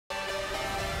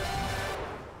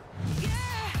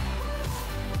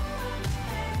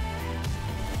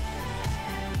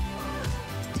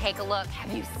Take a look.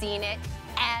 Have you seen it?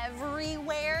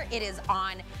 Everywhere. It is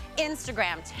on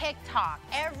Instagram, TikTok,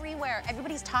 everywhere.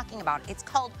 Everybody's talking about it. It's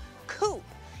called Coop.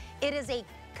 It is a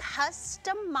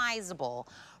customizable,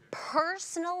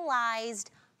 personalized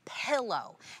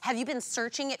pillow. Have you been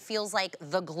searching? It feels like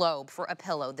the globe for a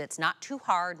pillow that's not too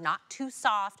hard, not too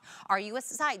soft. Are you a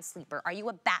side sleeper? Are you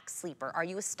a back sleeper? Are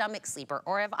you a stomach sleeper?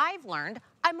 Or have I've learned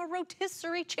I'm a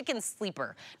rotisserie chicken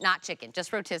sleeper. Not chicken,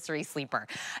 just rotisserie sleeper.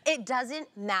 It doesn't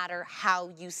matter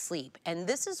how you sleep. And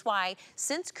this is why,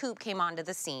 since Coop came onto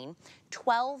the scene,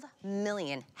 12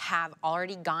 million have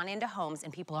already gone into homes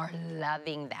and people are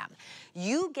loving them.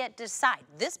 You get to decide,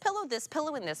 this pillow,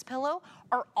 and this pillow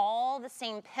are all the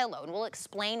same pillow. And we'll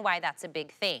explain why that's a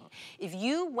big thing. If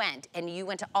you went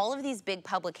to all of these big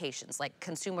publications like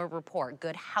Consumer Report,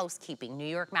 Good Housekeeping, New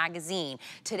York Magazine,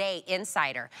 Today,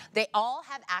 Insider, they all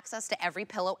have access to every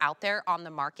pillow out there on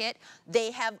the market.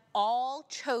 They have all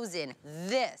chosen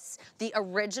this, the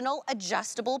original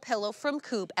adjustable pillow from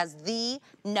Coop, as the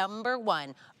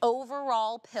 #1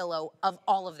 overall pillow of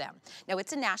all of them. Now,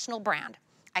 it's a national brand.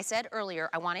 I said earlier,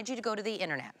 I wanted you to go to the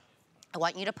internet. I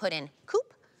want you to put in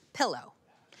Coop pillow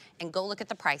and go look at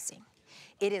the pricing.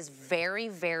 It is very,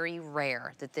 very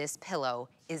rare that this pillow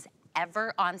is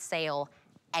ever on sale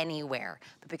anywhere.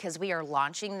 But because we are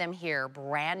launching them here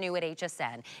brand new at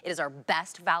HSN, it is our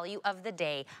best value of the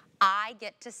day. I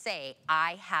get to say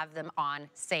I have them on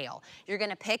sale. You're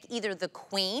gonna pick either the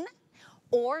queen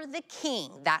or the king.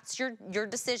 That's your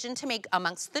decision to make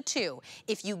amongst the two.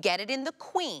 If you get it in the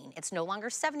queen, it's no longer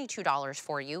 $72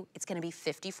 for you. It's gonna be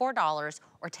 $54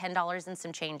 or $10 and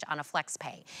some change on a flex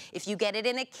pay. If you get it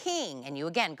in a king, and you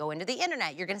again go into the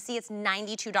internet, you're gonna see it's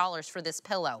 $92 for this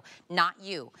pillow, not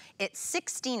you. It's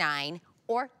 $69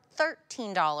 or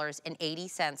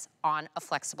 $13.80 on a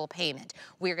flexible payment.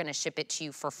 We're gonna ship it to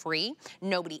you for free.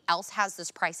 Nobody else has this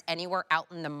price anywhere out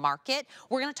in the market.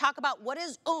 We're gonna talk about what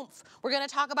is oomph. We're gonna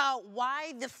talk about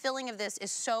why the filling of this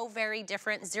is so very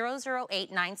different.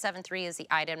 008973 is the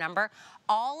item number.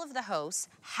 All of the hosts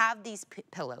have these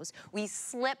pillows. We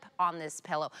slip on this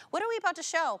pillow. What are we about to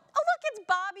show? Oh, look, it's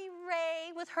Bobby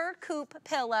Ray with her Coop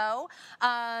pillow.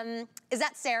 Is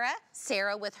that Sarah?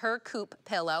 Sarah with her Coop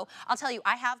pillow. I'll tell you,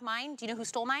 I have mine. Do you know who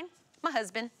stole mine? My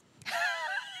husband.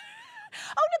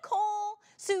 Oh, Nicole,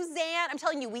 Suzanne. I'm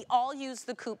telling you, we all use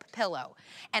the Coop pillow.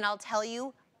 And I'll tell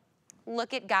you,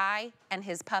 look at Guy and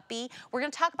his puppy. We're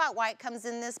gonna talk about why it comes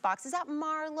in this box. Is that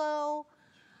Marlo?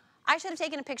 I should have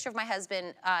taken a picture of my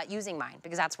husband using mine,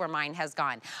 because that's where mine has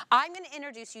gone. I'm gonna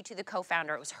introduce you to the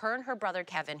co-founder. It was her and her brother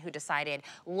Kevin who decided,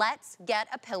 let's get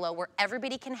a pillow where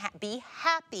everybody can be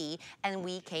happy, and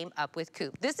we came up with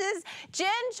Coop. This is Jen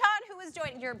Chon, who is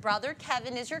joining. Your brother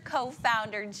Kevin is your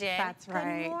co-founder, Jen. That's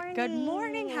right. Good morning. Good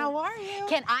morning, how are you?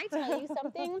 Can I tell you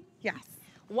something? Yes.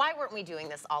 Why weren't we doing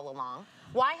this all along?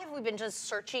 Why have we been just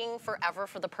searching forever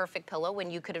for the perfect pillow when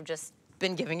you could have just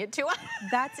been giving it to us?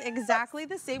 That's exactly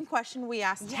the same question we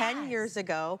asked 10 years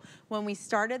ago when we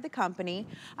started the company.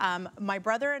 My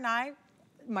brother and I,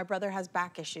 my brother has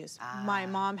back issues. My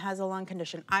mom has a lung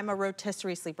condition. I'm a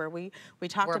rotisserie sleeper. We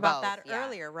talked about that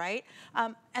earlier, right?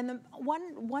 And the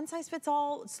one size fits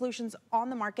all solutions on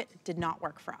the market did not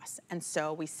work for us. And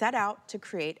so we set out to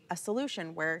create a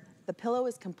solution where the pillow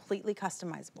is completely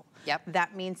customizable. Yep.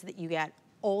 That means that you get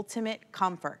ultimate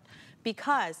comfort,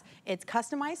 because it's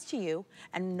customized to you,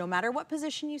 and no matter what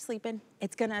position you sleep in,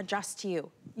 it's gonna adjust to you.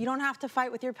 You don't have to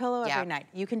fight with your pillow every night.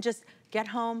 You can just get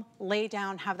home, lay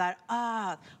down, have that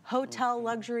hotel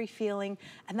luxury feeling,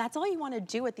 and that's all you wanna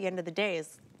do at the end of the day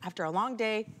is, after a long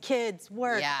day, kids,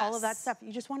 work, all of that stuff,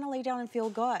 you just wanna lay down and feel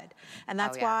good. And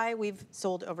that's why we've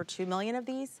sold over 2 million of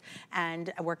these,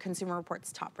 and we're Consumer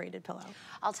Report's top rated pillow.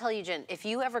 I'll tell you, Jen, if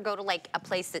you ever go to like a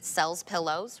place that sells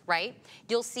pillows, right?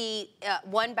 You'll see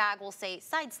one bag will say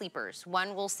side sleepers,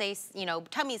 one will say, you know,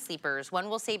 tummy sleepers, one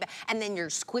will say, and then you're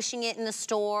squishing it in the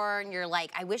store and you're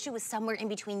like, I wish it was somewhere in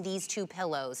between these two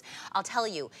pillows. I'll tell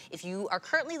you, if you are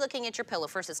currently looking at your pillow,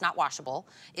 first, it's not washable.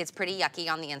 It's pretty yucky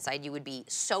on the inside. You would be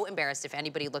so embarrassed if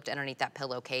anybody looked underneath that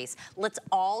pillowcase. Let's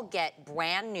all get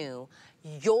brand new,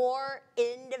 your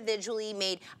individually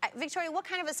made. Victoria, what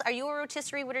kind of are you a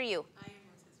rotisserie? What are you? I am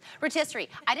rotisserie.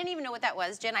 I didn't even know what that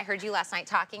was, Jen. I heard you last night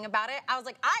talking about it. I was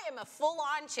like, I am a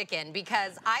full-on chicken,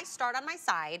 because I start on my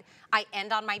side, I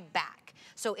end on my back.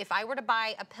 So if I were to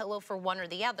buy a pillow for one or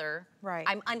the other,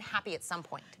 I'm unhappy at some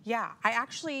point. Yeah, I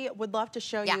actually would love to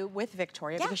show you with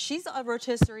Victoria, because she's a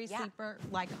rotisserie sleeper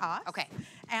like us. Okay.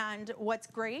 And what's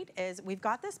great is we've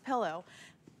got this pillow.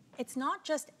 it's not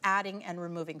just adding and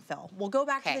removing fill. We'll go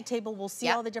back to the table, we'll see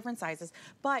all the different sizes,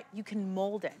 but you can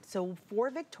mold it. So for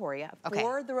Victoria,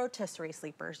 for the rotisserie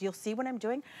sleepers, you'll see what I'm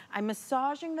doing. I'm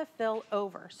massaging the fill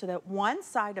over so that one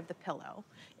side of the pillow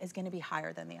is gonna be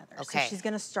higher than the other. So she's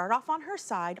gonna start off on her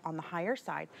side, on the higher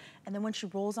side, and then when she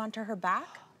rolls onto her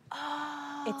back,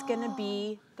 it's gonna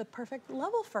be the perfect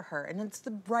level for her, and it's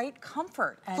the right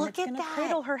comfort, and it's gonna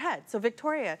cradle her head. So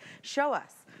Victoria, show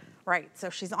us. Right, so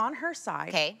she's on her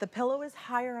side, the pillow is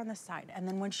higher on the side, and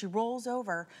then when she rolls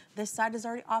over, this side is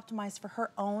already optimized for her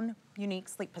own unique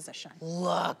sleep position.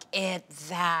 Look at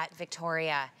that,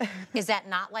 Victoria. Is that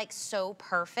not like so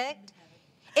perfect?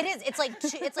 It is. It's like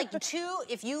two.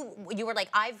 If you were like,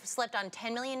 I've slept on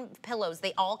 10 million pillows,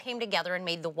 they all came together and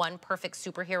made the one perfect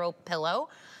superhero pillow.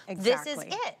 Exactly. This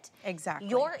is it. Exactly.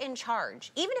 You're in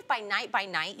charge. Even if by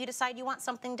night you decide you want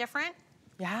something different,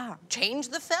 change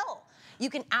the fill. You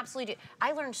can absolutely do.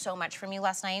 I learned so much from you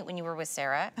last night when you were with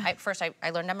Sarah. First, I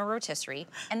learned I'm a rotisserie,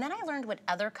 and then I learned what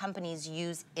other companies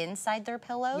use inside their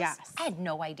pillows. Yes. I had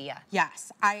no idea.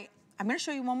 Yes. I'm gonna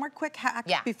show you one more quick hack.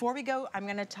 Before we go, I'm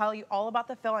gonna tell you all about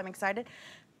the fill. I'm excited.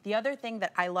 The other thing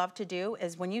that I love to do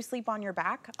is when you sleep on your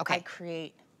back, I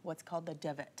create what's called the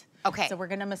divot. So we're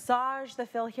gonna massage the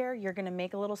fill here. You're gonna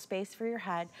make a little space for your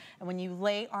head, and when you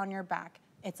lay on your back,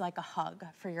 it's like a hug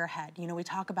for your head. You know, we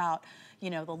talk about, you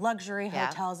know, the luxury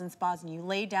hotels and spas, and you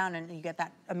lay down and you get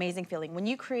that amazing feeling. When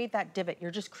you create that divot,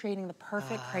 you're just creating the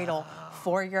perfect cradle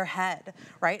for your head,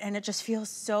 right? And it just feels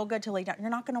so good to lay down. You're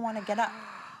not gonna wanna get up.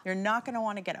 You're not gonna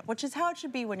wanna get up, which is how it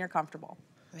should be when you're comfortable.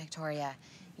 Victoria,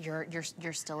 you're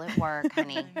still at work,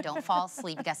 honey. Don't fall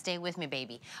asleep. You gotta stay with me,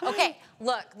 baby. Okay,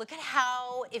 look at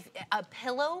how if a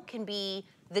pillow can be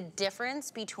the difference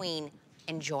between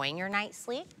enjoying your night's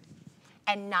sleep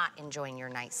and not enjoying your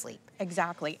night's sleep.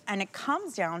 Exactly, and it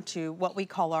comes down to what we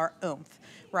call our oomph,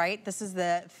 right? This is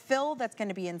the fill that's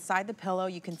gonna be inside the pillow.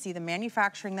 You can see the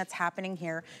manufacturing that's happening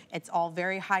here. It's all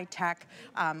very high tech.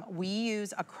 We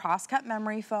use a cross-cut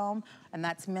memory foam, and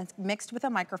that's mixed with a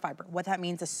microfiber. What that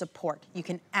means is support. You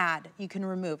can add, you can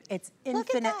remove. It's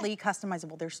infinitely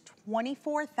customizable. There's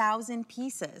 24,000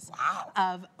 pieces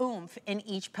of oomph in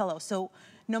each pillow. So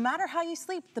no matter how you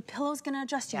sleep, the pillow's gonna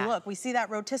adjust you. Look, we see that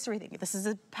rotisserie thing. This is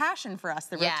a passion for us,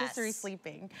 the rotisserie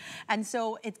sleeping. And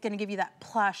so it's gonna give you that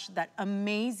plush, that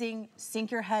amazing, sink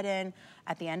your head in.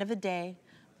 At the end of the day,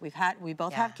 we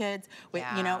both have kids.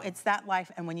 You know, it's that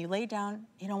life. And when you lay down,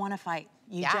 you don't wanna fight.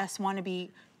 You just wanna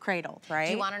be cradled, right?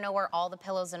 Do you want to know where all the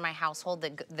pillows in my household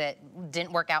that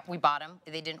didn't work out, we bought them,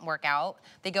 they didn't work out,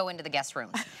 they go into the guest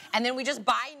rooms. And then we just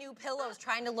buy new pillows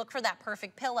trying to look for that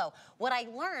perfect pillow. What I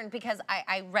learned, because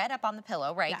I read up on the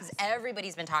pillow, right? Because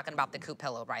everybody's been talking about the Coop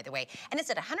pillow, by the way. And it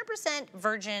said 100%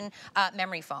 virgin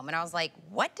memory foam. And I was like,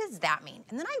 what does that mean?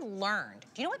 And then I learned,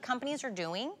 do you know what companies are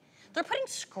doing? They're putting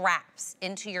scraps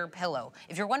into your pillow.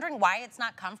 If you're wondering why it's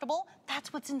not comfortable,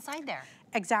 that's what's inside there.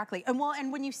 Exactly. And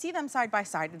when you see them side by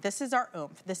side, this is our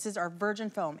oomph. This is our virgin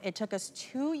foam. It took us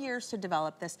 2 years to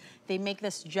develop this. They make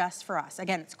this just for us.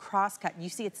 Again, it's cross-cut. You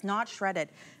see it's not shredded.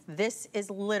 This is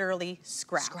literally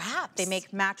scraps. They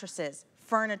make mattresses,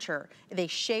 furniture. They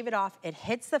shave it off. It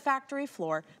hits the factory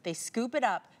floor. They scoop it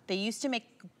up. They used to make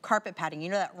carpet padding, you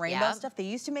know that rainbow stuff? They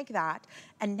used to make that,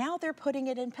 and now they're putting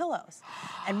it in pillows.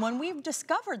 And when we've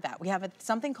discovered that, we have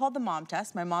something called the mom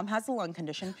test. My mom has a lung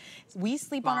condition. We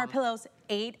sleep on our pillows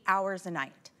 8 hours a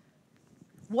night.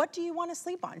 What do you want to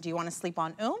sleep on? Do you want to sleep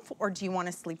on oomph, or do you want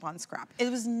to sleep on scrap? It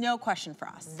was no question for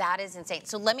us. That is insane.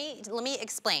 So let me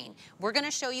explain. We're going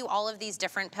to show you all of these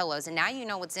different pillows, and now you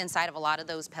know what's inside of a lot of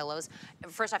those pillows.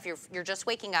 First off, you're just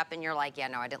waking up and you're like, yeah,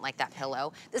 no, I didn't like that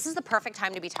pillow. This is the perfect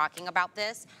time to be talking about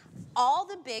this. All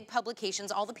the big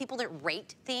publications, all the people that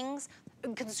rate things,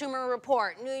 Consumer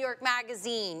Report, New York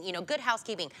Magazine, you know, Good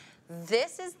Housekeeping,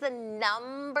 this is the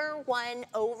 #1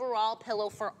 overall pillow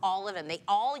for all of them. They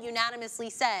all unanimously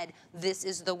said this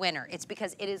is the winner. It's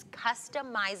because it is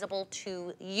customizable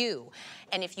to you.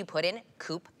 And if you put in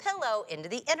Coop pillow into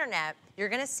the internet, you're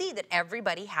gonna see that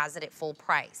everybody has it at full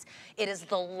price. It is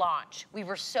the launch. We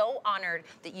were so honored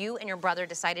that you and your brother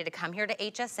decided to come here to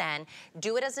HSN,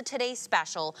 do it as a today's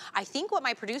special. I think what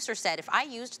my producer said, if I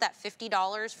used that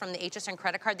 $50 from the HSN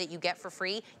credit card that you get for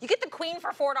free, you get the queen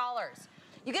for $4.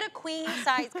 You get a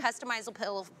queen-size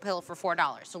customizable pillow for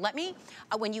 $4. So let me,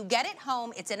 when you get it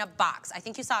home, it's in a box. I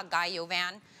think you saw Guy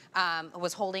Yovan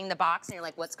was holding the box, and you're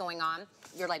like, what's going on?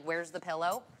 You're like, where's the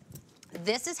pillow?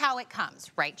 This is how it comes,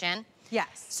 right, Jen?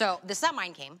 Yes. So this is how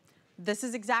mine came. This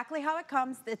is exactly how it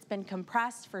comes. It's been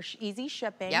compressed for easy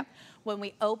shipping. When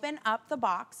we open up the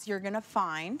box, you're gonna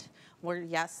find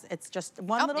Yes, it's just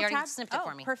one little you already tab. snipped it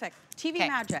for me. Perfect. TV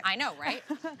magic. I know, right?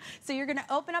 So you're gonna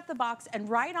open up the box, and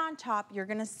right on top, you're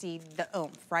gonna see the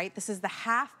oomph, right? This is the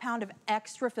 ½ pound of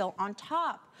extra fill on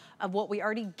top of what we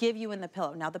already give you in the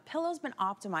pillow. Now, the pillow's been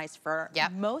optimized for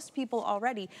most people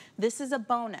already. This is a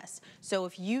bonus. So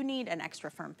if you need an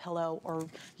extra firm pillow, or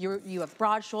you have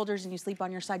broad shoulders and you sleep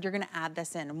on your side, you're gonna add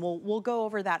this in, and we'll go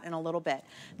over that in a little bit.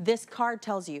 This card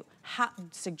tells you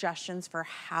suggestions for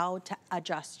how to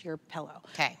adjust your pillow.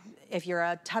 Okay. If you're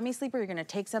a tummy sleeper, you're gonna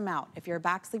take some out. If you're a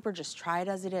back sleeper, just try it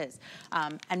as it is.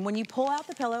 And when you pull out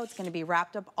the pillow, it's gonna be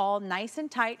wrapped up all nice and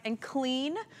tight and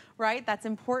clean, right? That's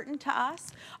important to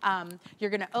us. You're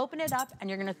gonna open it up and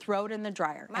you're gonna throw it in the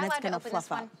dryer. Am I allowed to open this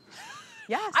one?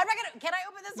 Yes. I'm not gonna, can I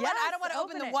open this one? I don't want to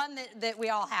open the it. one that we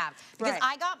all have. Because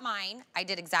I got mine, I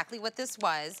did exactly what this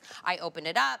was. I opened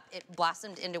it up, it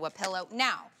blossomed into a pillow.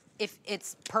 Now, if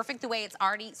it's perfect the way it's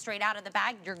already straight out of the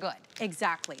bag, you're good.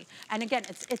 Exactly. And again,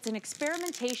 it's an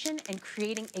experimentation in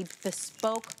creating a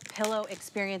bespoke pillow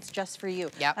experience just for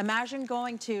you. Yep. Imagine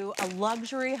going to a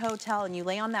luxury hotel and you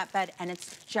lay on that bed and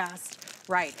it's just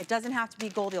right. It doesn't have to be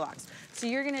Goldilocks. So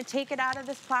you're gonna take it out of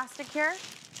this plastic here,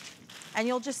 and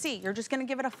you'll just see, you're just gonna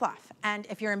give it a fluff. And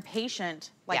if you're impatient,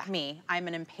 like me, I'm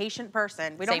an impatient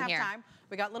person. We don't have time.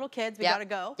 We got little kids, we gotta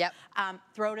go.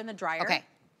 Throw it in the dryer. Okay.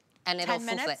 And it'll 10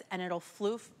 minutes, and it'll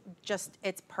floof, just,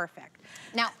 it's perfect.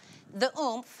 Now, the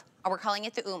oomph, we're calling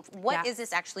it the oomph. What is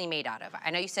this actually made out of?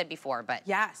 I know you said before, but.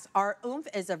 Yes, our oomph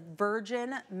is a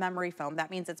virgin memory foam.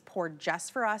 That means it's poured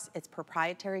just for us. It's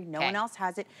proprietary. No one else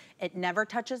has it. It never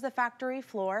touches the factory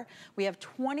floor. We have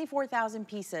 24,000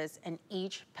 pieces in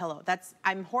each pillow.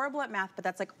 I'm horrible at math, but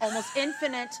that's like almost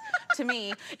infinite to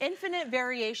me. Infinite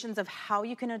variations of how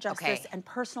you can adjust this and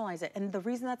personalize it. And the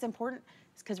reason that's important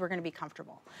is because we're gonna be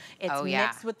comfortable. It's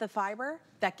mixed with the fiber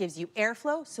that gives you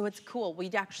airflow, so it's cool. We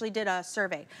actually did a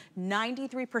survey.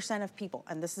 93% of people,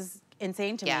 and this is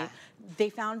insane to me, they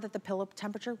found that the pillow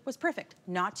temperature was perfect.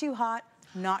 Not too hot,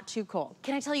 not too cold.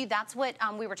 Can I tell you, that's what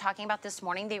we were talking about this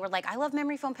morning. They were like, I love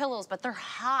memory foam pillows, but they're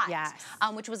hot. Yes.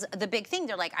 Which was the big thing.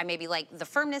 They're like, I maybe like the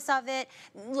firmness of it.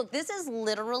 Look, this is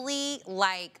literally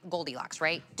like Goldilocks,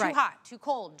 right? Too hot, too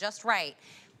cold, just right.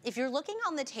 If you're looking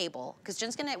on the table, because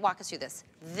Jen's gonna walk us through this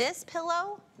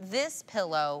pillow,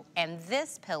 and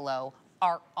this pillow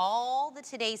are all the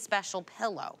Today's Special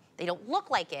pillow. They don't look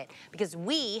like it because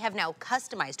we have now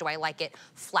customized. Do I like it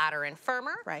flatter and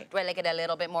firmer? Right. Do I like it a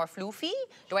little bit more floofy?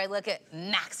 Do I like it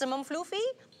maximum floofy?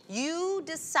 You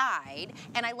decide,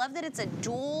 and I love that it's a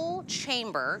dual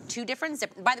chamber, 2 different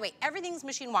zip. By the way, everything's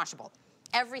machine washable.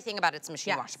 Everything about it's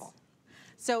machine washable.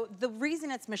 So the reason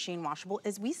it's machine washable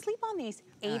is we sleep on these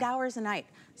 8 hours a night.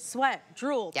 Sweat,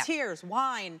 drool, tears,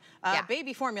 wine,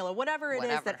 baby formula, whatever it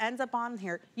is that ends up on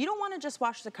here. You don't want to just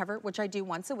wash the cover, which I do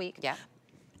once a week.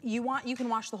 You can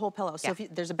wash the whole pillow. So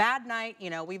if there's a bad night, you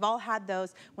know, we've all had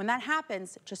those. When that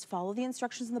happens, just follow the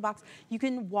instructions in the box. You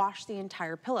can wash the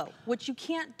entire pillow, which you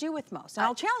can't do with most. And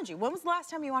I'll challenge you, when was the last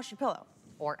time you washed your pillow?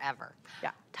 Or ever.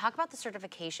 Talk about the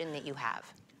certification that you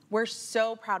have. We're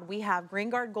so proud. We have Green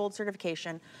Guard Gold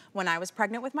certification. When I was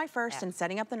pregnant with my first and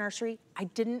setting up the nursery, I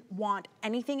didn't want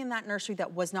anything in that nursery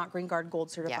that was not Green Guard Gold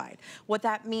certified. What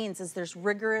that means is there's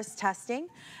rigorous testing,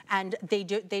 and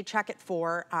they check it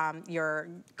for your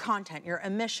content, your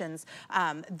emissions.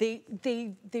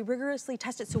 They rigorously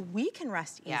test it so we can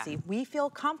rest easy. We feel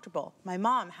comfortable. My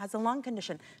mom has a lung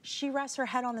condition. She rests her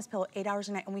head on this pillow 8 hours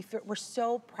a night, and we're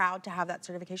so proud to have that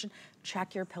certification.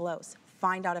 Check your pillows.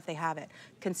 Find out if they have it.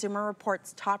 Consumer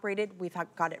Reports top rated. We've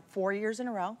got it 4 years in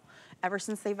a row, ever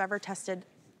since they've ever tested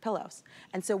pillows.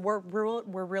 And so we're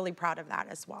really proud of that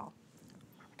as well.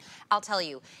 I'll tell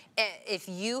you, if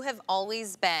you have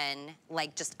always been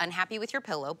like just unhappy with your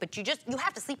pillow, but you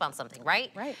have to sleep on something,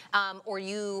 right? Right. Or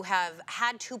you have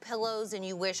had 2 pillows and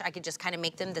you wish I could just kind of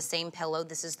make them the same pillow,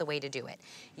 this is the way to do it.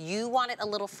 You want it a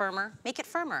little firmer, make it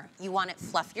firmer. You want it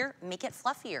fluffier, make it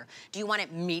fluffier. Do you want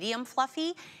it medium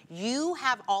fluffy? You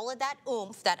have all of that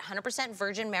oomph, that 100%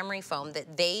 virgin memory foam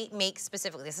that they make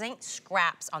specifically. This ain't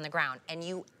scraps on the ground, and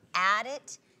you add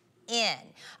it in.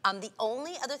 The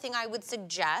only other thing I would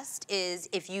suggest is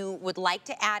if you would like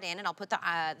to add in, and I'll put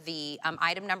the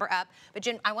item number up, but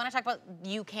Jen, I want to talk about,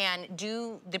 you can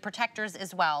do the protectors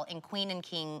as well in Queen and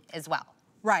King as well.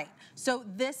 Right. So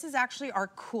this is actually our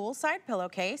cool side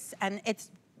pillowcase, and it's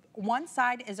one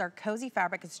side is our cozy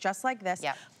fabric. It's just like this.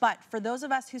 Yep. But for those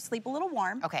of us who sleep a little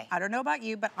warm, okay. I don't know about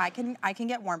you, but I can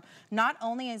get warm. Not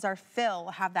only is our fill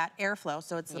have that airflow,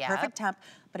 so it's the perfect temp,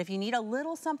 but if you need a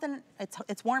little something,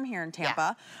 it's warm here in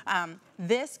Tampa. Yeah.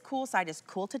 This cool side is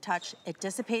cool to touch. It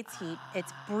dissipates heat.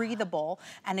 It's breathable,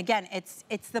 and again, it's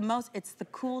the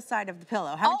cool side of the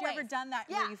pillow. Haven't you ever done that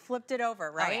where you flipped it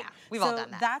over, right? Oh, yeah. We've all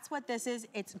done that. That's what this is.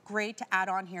 It's great to add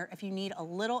on here if you need a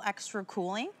little extra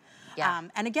cooling. Yeah.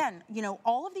 And again, you know,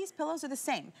 all of these pillows are the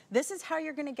same. This is how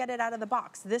you're gonna get it out of the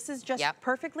box. This is just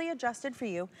perfectly adjusted for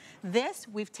you. This,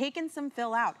 we've taken some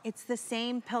fill out. It's the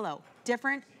same pillow,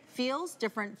 different feels,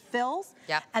 different fills.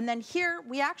 Yep. And then here,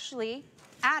 we actually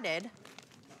added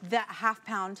that ½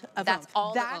 pound of That's oomph.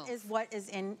 all the That oomph. is what is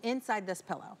inside this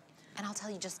pillow. And I'll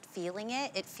tell you, just feeling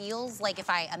it, it feels like if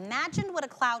I imagined what a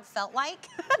cloud felt like,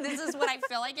 this is what I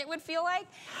feel like it would feel like.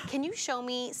 Can you show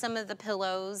me some of the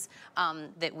pillows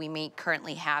that we may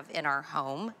currently have in our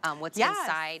home? What's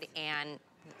inside and,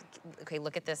 okay,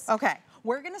 look at this. Okay,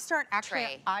 we're gonna start, actually,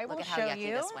 tray. I will look at show how yucky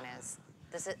you. this one is.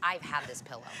 I've had this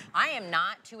pillow. I am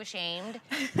not too ashamed.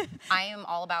 I am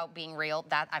all about being real.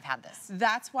 I've had this.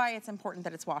 That's why it's important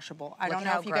that it's washable. I don't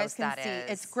know if you guys can see.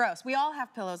 It's gross. We all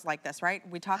have pillows like this, right?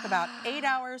 We talk about 8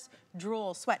 hours,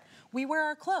 drool, sweat. We wear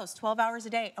our clothes 12 hours a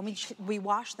day, and we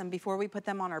wash them before we put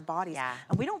them on our bodies. Yeah.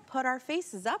 And we don't put our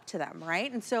faces up to them,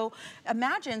 right? And so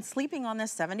imagine sleeping on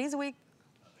this 7 days a week.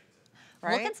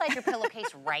 Right? Look inside your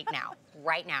pillowcase right now.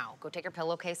 Right now. Go take your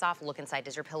pillowcase off. Look inside.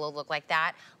 Does your pillow look like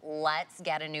that? Let's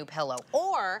get a new pillow.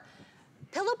 Or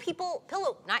pillow people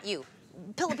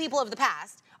of the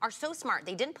past are so smart.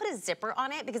 They didn't put a zipper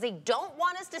on it because they don't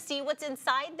want us to see what's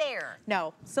inside there.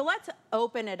 No. So let's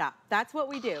open it up. That's what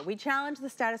we do. We challenge the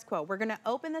status quo. We're going to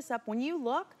open this up. When you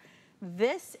look,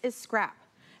 this is scrap.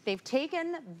 They've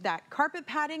taken that carpet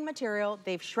padding material,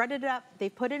 they've shredded it up, they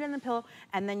put it in the pillow,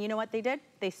 and then you know what they did?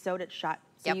 They sewed it shut.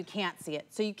 So you can't see it,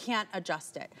 so you can't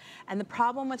adjust it. And the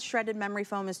problem with shredded memory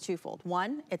foam is twofold.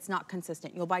 One, it's not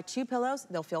consistent. You'll buy 2 pillows,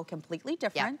 they'll feel completely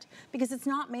different because it's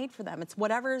not made for them. It's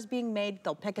whatever is being made,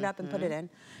 they'll pick it up and put it in.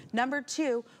 Number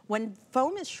 2, when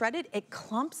foam is shredded, it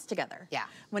clumps together. Yeah.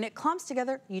 When it clumps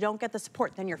together, you don't get the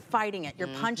support. Then you're fighting it, you're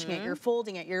punching it, you're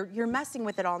folding it, you're messing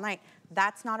with it all night.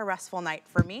 That's not a restful night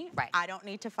for me. Right. I don't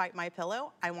need to fight my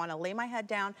pillow. I want to lay my head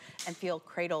down and feel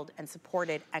cradled and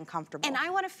supported and comfortable. And I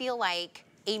want to feel like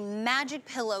a magic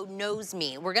pillow knows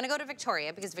me. We're gonna go to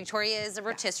Victoria because Victoria is a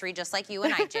rotisserie just like you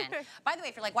and I, Jen. By the way,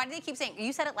 if you're like, why do they keep saying,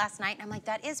 you said it last night, and I'm like,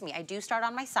 that is me. I do start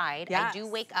on my side. I do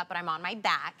wake up and I'm on my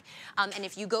back. And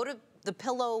if you go to the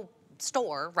pillow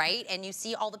store, right, and you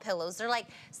see all the pillows, they're like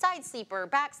side sleeper,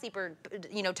 back sleeper,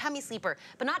 you know, tummy sleeper,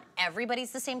 but not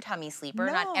everybody's the same tummy sleeper,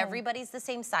 not everybody's the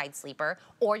same side sleeper,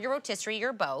 or your rotisserie,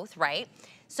 you're both, right?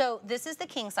 So this is the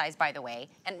king size, by the way,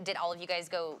 and did all of you guys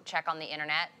go check on the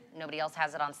internet? Nobody else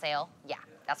has it on sale? Yeah,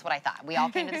 that's what I thought. We all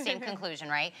came to the same conclusion,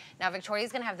 right? Now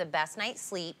Victoria's gonna have the best night's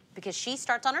sleep because she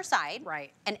starts on her side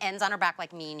and ends on her back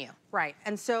like me and you. Right,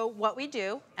 and so what we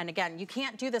do, and again, you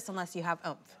can't do this unless you have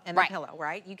oomph in the pillow,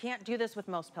 right? You can't do this with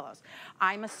most pillows.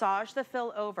 I massage the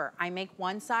fill over. I make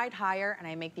one side higher and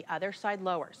I make the other side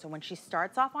lower. So when she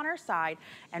starts off on her side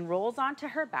and rolls onto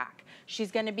her back,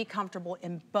 she's gonna be comfortable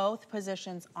in both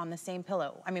positions on the same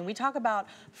pillow. I mean, we talk about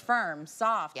firm,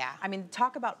 soft. Yeah. I mean,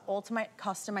 talk about ultimate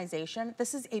customization.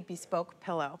 This is a bespoke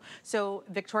pillow. So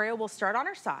Victoria will start on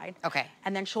her side. Okay.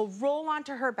 And then she'll roll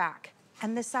onto her back.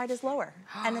 And this side is lower.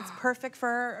 And it's perfect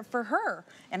for her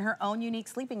and her own unique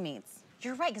sleeping needs.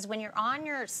 You're right, because when you're on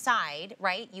your side,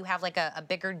 right, you have like a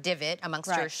bigger divot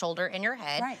amongst your shoulder and your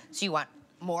head. Right. So you want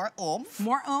more oomph.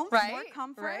 More oomph, right? more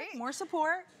comfort, more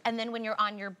support. And then when you're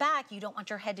on your back, you don't want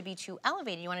your head to be too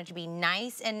elevated. You want it to be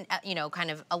nice and, you know,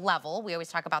 kind of a level. We always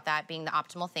talk about that being the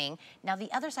optimal thing. Now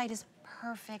the other side is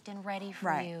perfect and ready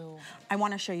for you. I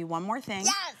want to show you one more thing.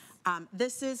 Yes!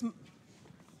 This is...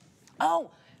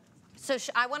 Oh, so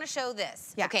I want to show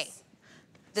this. Yes. Okay.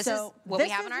 This is what we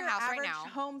have in our house right now.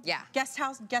 Home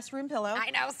guest room pillow. I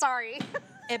know, sorry.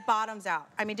 It bottoms out.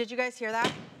 I mean, did you guys hear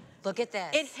that? Look at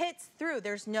this. It hits through.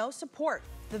 There's no support.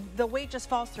 The weight just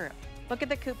falls through. Look at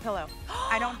the Coop pillow.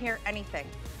 I don't hear anything.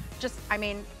 I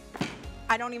mean,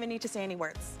 I don't even need to say any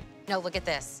words. No, look at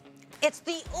this. It's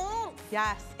the oomph.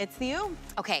 Yes, it's the oomph.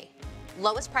 Okay.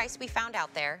 Lowest price we found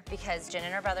out there because Jen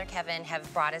and her brother Kevin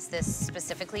have brought us this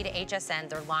specifically to HSN.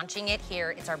 They're launching it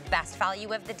here. It's our best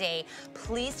value of the day.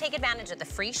 Please take advantage of the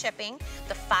free shipping,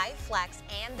 the 5 flex,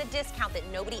 and the discount that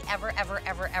nobody ever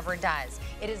does.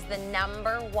 It is the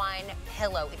 #1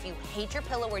 pillow. If you hate your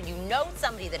pillow or you know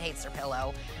somebody that hates their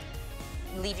pillow,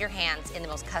 leave your hands in the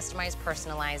most customized,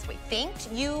 personalized way. Thank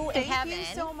you in heaven. Thank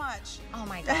you so much. Oh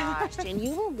my gosh, Jen,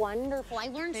 you were wonderful. I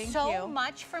learned so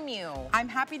much from you. I'm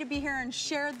happy to be here and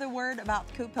share the word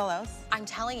about Coop pillows. I'm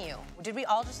telling you, did we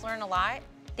all just learn a lot?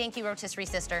 Thank you, rotisserie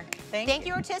sister. Thank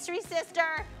you, rotisserie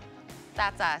sister.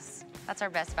 That's us. That's our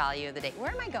best value of the day.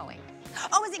 Where am I going?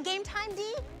 Oh, is it game time,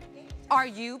 Dee? Are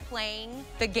you playing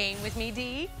the game with me,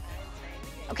 Dee?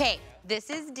 Okay, this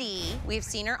is Dee. We've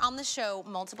seen her on the show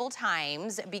multiple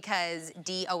times because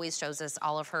Dee always shows us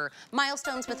all of her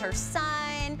milestones with her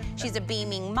son. She's a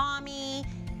beaming mommy.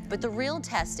 But the real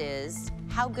test is,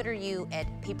 how good are you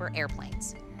at paper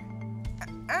airplanes?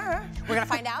 We're gonna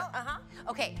find out?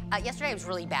 Okay, yesterday I was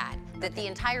really bad, that the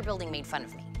entire building made fun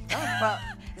of me. Well,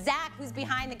 Zach, who's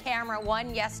behind the camera,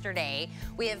 won yesterday.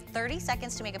 We have 30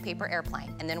 seconds to make a paper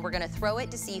airplane, and then we're gonna throw it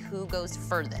to see who goes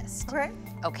furthest. okay.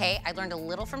 Okay, I learned a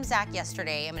little from Zach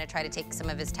yesterday. I'm gonna try to take some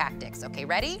of his tactics. Okay,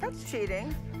 ready? That's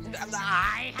cheating.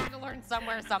 I had to learn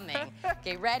somewhere something.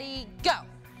 Okay, ready, go.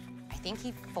 I think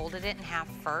he folded it in half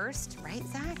first, right,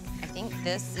 Zach? I think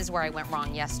this is where I went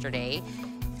wrong yesterday.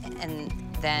 And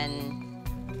then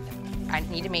I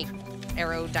need to make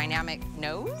aerodynamic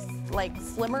nose, like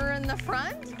slimmer in the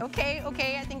front. Okay,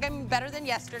 I think I'm better than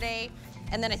yesterday.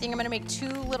 And then I think I'm gonna make two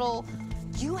little,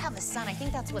 you have a son, I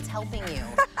think that's what's helping you.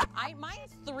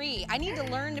 Mine's 3, I need to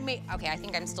learn to make, okay, I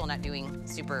think I'm still not doing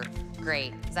super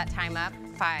great. Is that time up?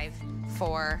 5,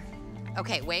 4,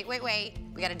 okay, wait.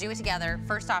 We gotta do it together.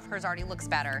 First off, hers already looks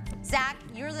better. Zach,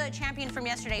 you're the champion from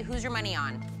yesterday. Who's your money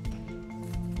on?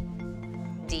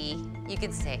 D, you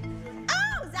can say.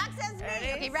 Oh, Zach says me.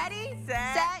 Ready, okay, ready,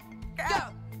 set,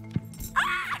 go.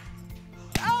 Ah!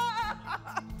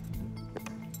 Ah!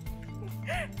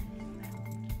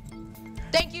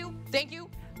 Thank you. Thank you.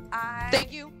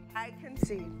 I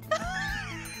concede.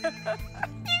 You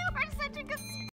are such a good